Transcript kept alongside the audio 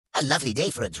A lovely day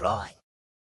for a drawing.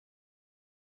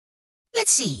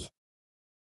 Let's see.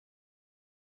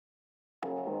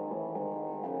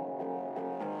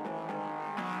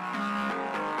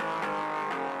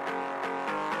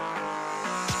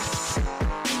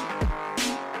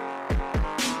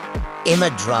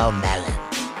 Emma draw Melon.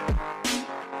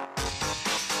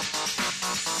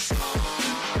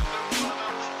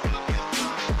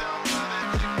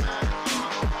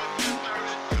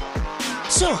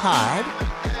 So hard.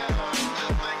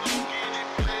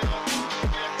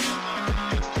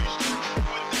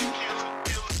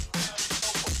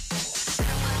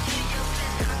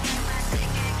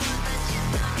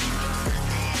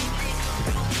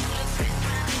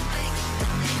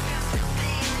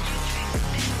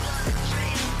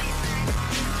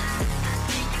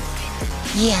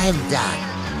 Yeah, I'm done.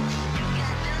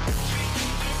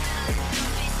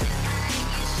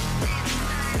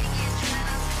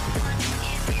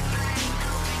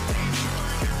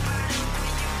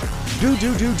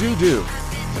 Do.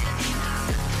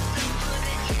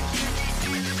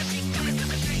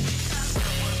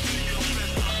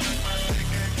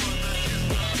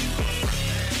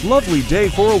 Lovely day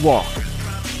for a walk.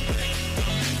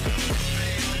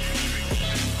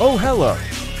 Oh, hello.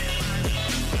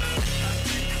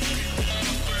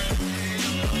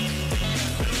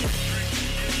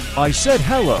 I said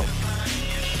hello.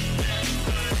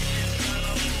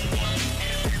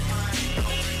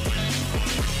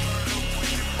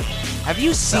 Have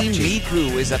you seen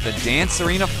Miku is at the dance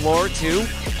arena floor too?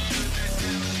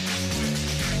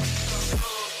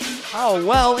 Oh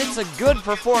well, it's a good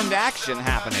performed action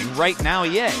happening right now,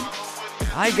 yay.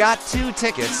 I got 2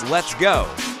 tickets, let's go.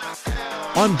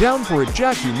 I'm down for it,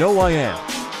 Jack, you know I am.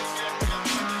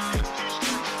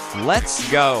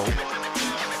 Let's go.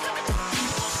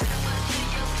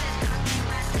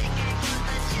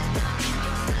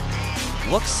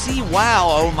 Look, see, wow,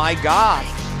 oh my god.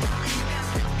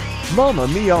 Mamma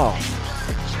mia.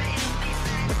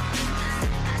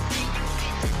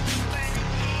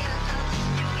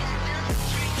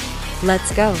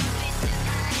 Let's go.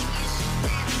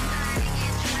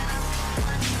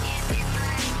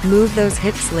 Move those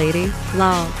hips, lady.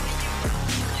 Lol.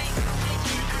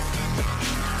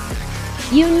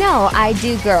 You know I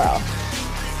do, girl.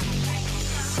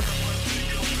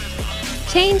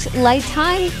 Change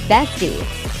lifetime bestie.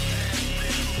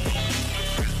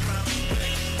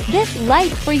 This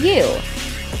light for you.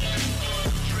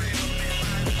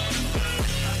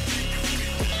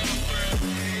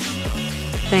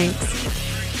 Thanks.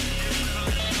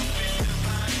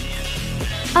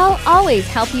 I'll always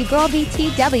help you girl the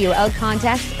TWO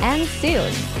contest and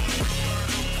soon.